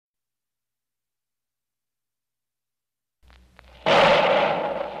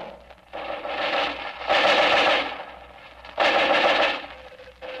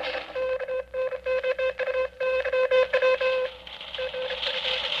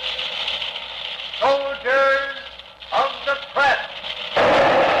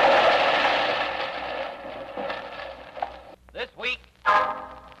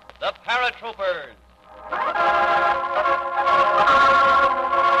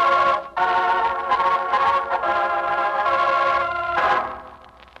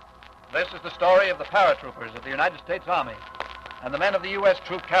the Paratroopers of the United States Army and the men of the U.S.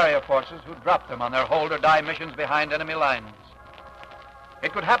 troop carrier forces who dropped them on their hold-or-die missions behind enemy lines.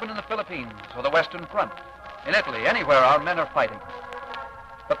 It could happen in the Philippines or the Western Front, in Italy, anywhere our men are fighting.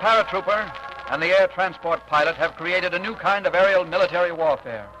 The paratrooper and the air transport pilot have created a new kind of aerial military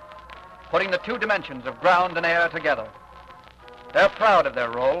warfare, putting the two dimensions of ground and air together. They're proud of their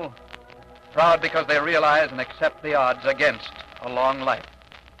role, proud because they realize and accept the odds against a long life.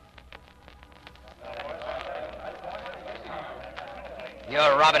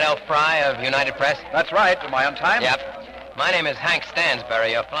 You're Robert L Frey of United Press? That's right. Am I on time? Yep. My name is Hank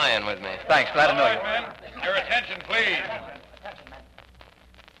Stansbury. You're flying with me. Thanks. Glad to know you. Men, your attention, please.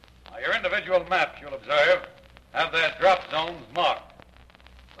 Now, your individual maps, you'll observe, have their drop zones marked.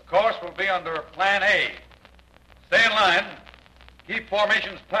 The course will be under Plan A. Stay in line. Keep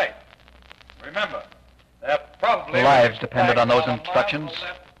formations tight. Remember, they're probably... Lives depended on those instructions.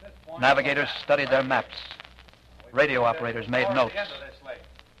 Navigators studied their maps. Radio operators made notes.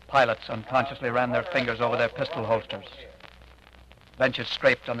 Pilots unconsciously ran their fingers over their pistol holsters. Benches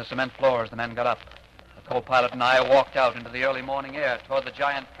scraped on the cement floor as the men got up. The co-pilot and I walked out into the early morning air toward the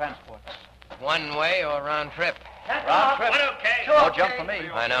giant transports. One way or round trip? Round trip. Okay. No jump for me.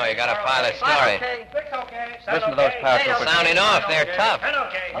 I know, you got a pilot story. Okay. Okay. Listen to those paratroopers. Sounding off, they're tough.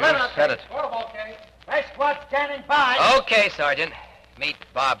 Okay. You said it. Okay. Nice squad standing by. Okay, Sergeant. Meet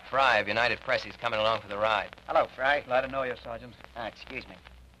Bob Frey of United Press. He's coming along for the ride. Hello, Frey. Glad to know you, Sergeant. Excuse me.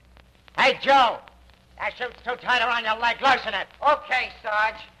 Hey, Joe. That chute's too tight around your leg. Loosen it. Okay,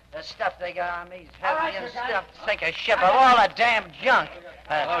 Sarge. The stuff they got on me's heavy and stuff to sink a ship of all the damn junk.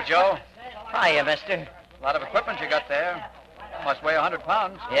 Hello, Joe. Hiya, mister. A lot of equipment you got there. Must weigh 100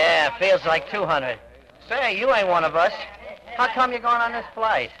 pounds. Yeah, feels like 200. Say, you ain't one of us. How come you're going on this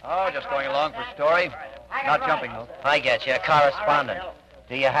flight? Oh, just going along for story. Not jumping, though. I get you, a correspondent.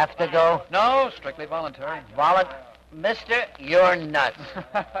 Do you have to go? No, strictly voluntary. Mister, you're nuts.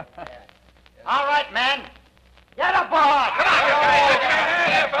 All right, men. Get aboard! Come on,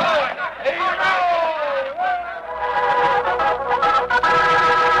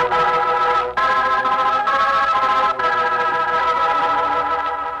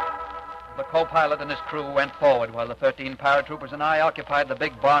 The co-pilot and his crew went forward while the 13 paratroopers and I occupied the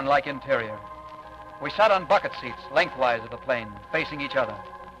big barn-like interior. We sat on bucket seats lengthwise of the plane, facing each other,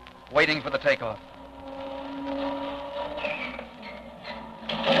 waiting for the takeoff.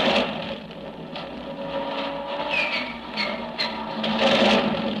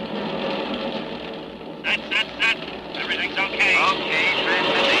 Set. Everything's okay. Okay,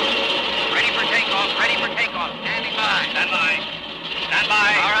 transmitting. Ready for takeoff. Standing by. Stand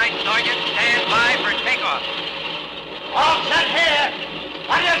by. All right, Sergeant, stand by for takeoff. All set here.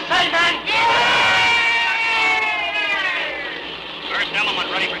 What do you say, men? First element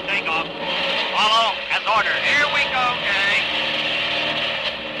ready for takeoff. Follow as ordered. Here we go, gang.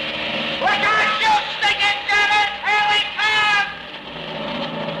 We're gonna shoot, stick it, damn it! Here we come!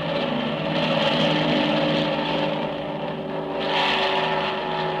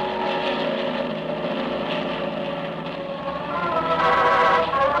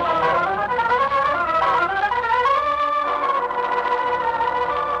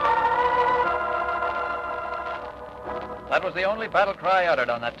 That was the only battle cry uttered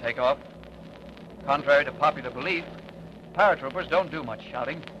on that takeoff. Contrary to popular belief, paratroopers don't do much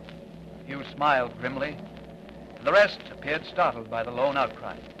shouting. A few smiled grimly, and the rest appeared startled by the lone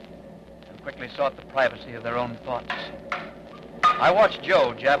outcry and quickly sought the privacy of their own thoughts. I watched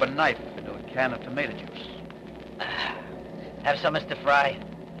Joe jab a knife into a can of tomato juice. Have some, Mr. Frey.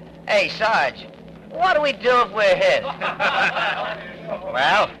 Hey, Sarge, what do we do if we're hit?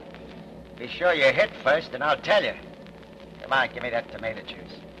 Well, be sure you hit first, and I'll tell you. Come on, give me that tomato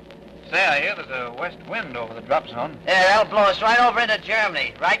juice. Say, I hear there's a west wind over the drop zone. Yeah, that'll blow us right over into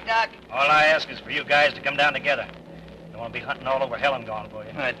Germany. Right, Doc? All I ask is for you guys to come down together. Don't want to be hunting all over hell and gone for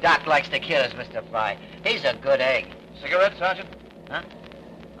you. Doc likes to kid us, Mr. Frey. He's a good egg. Cigarette, Sergeant? Huh?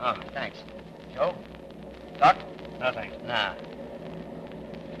 Oh, thanks. Joe? Doc? No, thanks. Nah.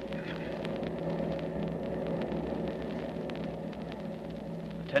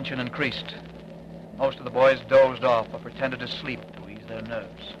 The tension increased. Most of the boys dozed off or pretended to sleep to ease their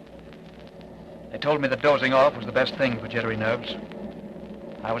nerves. They told me that dozing off was the best thing for jittery nerves.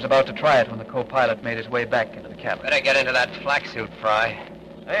 I was about to try it when the co-pilot made his way back into the cabin. Better get into that flak suit, Frey.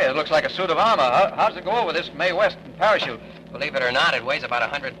 Hey, it looks like a suit of armor. How's it go over this Mae West parachute? Believe it or not, it weighs about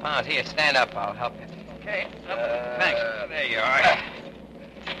 100 pounds. Here, stand up. I'll help you. Okay. Thanks. There you are.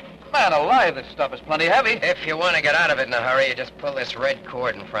 Man alive, this stuff is plenty heavy. If you want to get out of it in a hurry, you just pull this red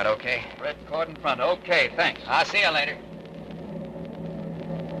cord in front, okay? Red cord in front. Okay, thanks. I'll see you later.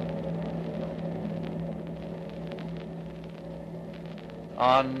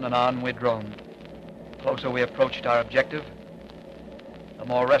 On and on we droned. The closer we approached our objective, the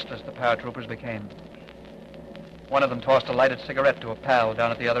more restless the paratroopers became. One of them tossed a lighted cigarette to a pal down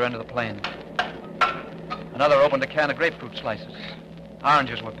at the other end of the plane. Another opened a can of grapefruit slices.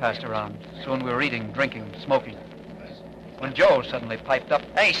 Oranges were passed around. Soon we were eating, drinking, smoking. When Joe suddenly piped up,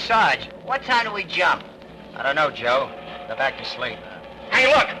 Hey, Sarge, what time do we jump? I don't know, Joe. They're back to sleep. Hey,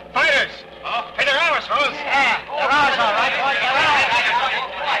 look, fighters! Oh, hey, they're ours, fellas. Yeah, they're ours, all right, boys. They're ours.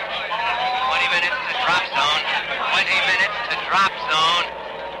 20 minutes to drop zone. 20 minutes to drop zone.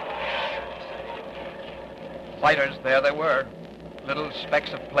 fighters, there they were. Little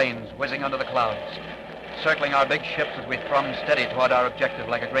specks of planes whizzing under the clouds, circling our big ships as we thrummed steady toward our objective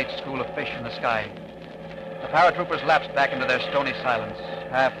like a great school of fish in the sky. The paratroopers lapsed back into their stony silence,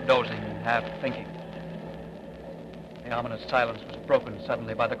 half dozing, half thinking. The ominous silence was broken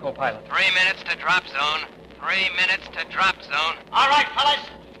suddenly by the co-pilot. 3 minutes to drop zone. 3 minutes to drop zone. All right, fellas.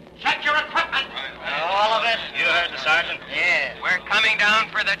 Check your equipment. All of it? You heard the sergeant? Yeah. We're coming down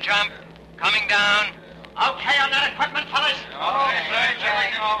for the jump. Coming down. Okay on that equipment, fellas?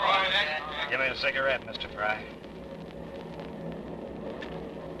 Give me a cigarette, Mr. Frey.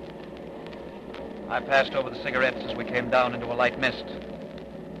 I passed over the cigarettes as we came down into a light mist.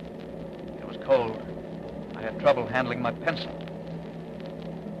 It was cold. I had trouble handling my pencil.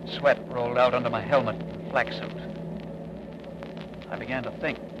 Sweat rolled out under my helmet and flak suit. I began to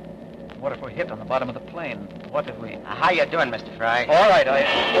think, what if we're hit on the bottom of the plane? What if we... How you doing, Mr. Frey? All right,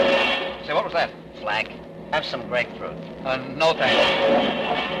 Say, what was that? Flak. Have some grapefruit. No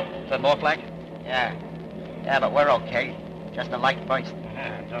thanks. Is that more flak? Yeah. Yeah, but we're okay. Just a light burst.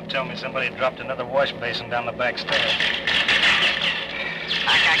 Don't tell me somebody dropped another wash basin down the back stairs.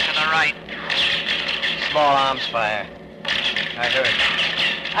 Back to the right. Small arms fire. I heard.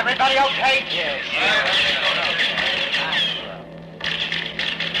 Everybody okay? Yes.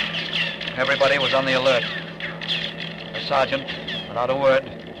 Everybody was on the alert. The sergeant, without a word,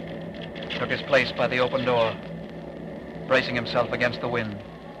 took his place by the open door, bracing himself against the wind.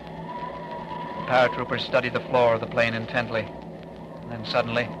 The paratroopers studied the floor of the plane intently. And then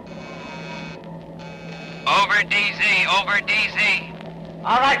suddenly... Over DZ, over DZ.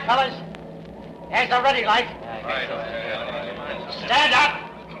 All right, fellas. There's the ready light. Stand up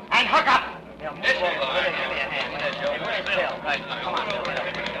and hook up.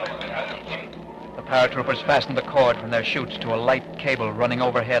 The paratroopers fastened the cord from their chutes to a light cable running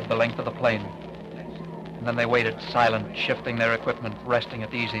overhead the length of the plane. And then they waited, silent, shifting their equipment, resting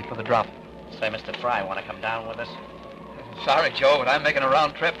it easy for the drop. Say, Mr. Frey, want to come down with us? Sorry, Joe, but I'm making a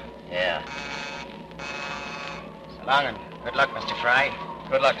round trip. Yeah. So long and good luck, Mr. Frey.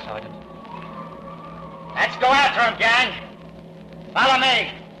 Good luck, Sergeant. Let's go after him, gang. Follow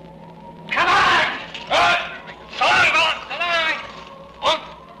me. Come on! So long, fellas.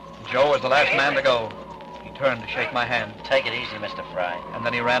 Joe was the last man to go. He turned to shake my hand, Take it easy, Mr. Frey. and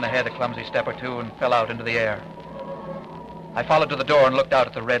then he ran ahead a clumsy step or two and fell out into the air. I followed to the door and looked out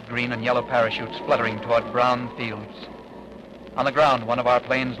at the red, green, and yellow parachutes fluttering toward brown fields. On the ground, one of our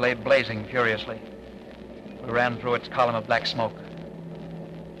planes lay blazing furiously. We ran through its column of black smoke.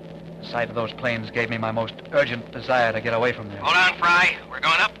 The sight of those planes gave me my most urgent desire to get away from there. Hold on, Fry. We're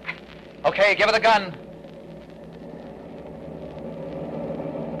going up. Okay, give her the gun.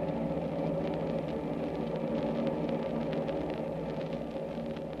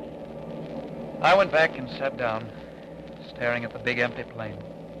 I went back and sat down, staring at the big empty plane,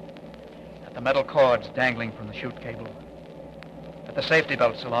 at the metal cords dangling from the chute cable, at the safety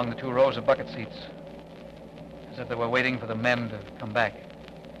belts along the 2 rows of bucket seats, as if they were waiting for the men to come back.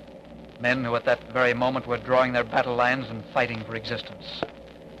 Men who at that very moment were drawing their battle lines and fighting for existence.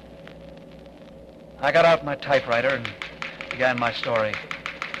 I got out my typewriter and began my story.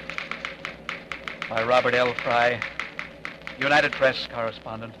 By Robert L Frey, United Press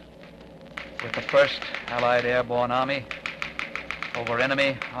correspondent, with the 1st Allied Airborne Army over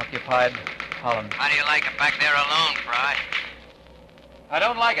enemy-occupied Holland. How do you like it back there alone, Fry? I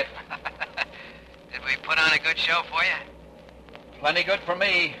don't like it. Did we put on a good show for you? Plenty good for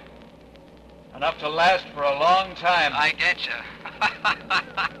me. Enough to last for a long time. I get you.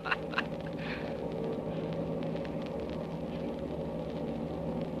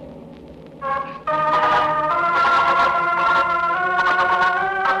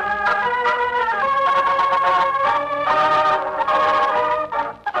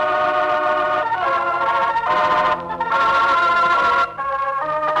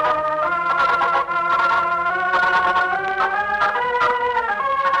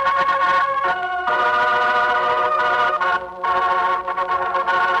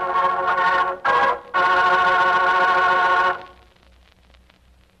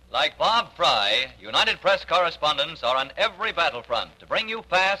 Press correspondents are on every battlefront to bring you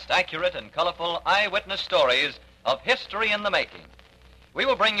fast, accurate, and colorful eyewitness stories of history in the making. We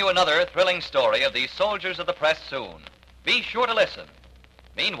will bring you another thrilling story of these soldiers of the press soon. Be sure to listen.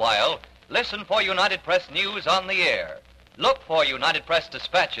 Meanwhile, listen for United Press news on the air. Look for United Press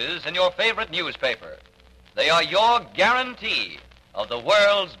dispatches in your favorite newspaper. They are your guarantee of the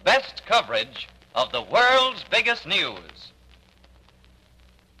world's best coverage of the world's biggest news.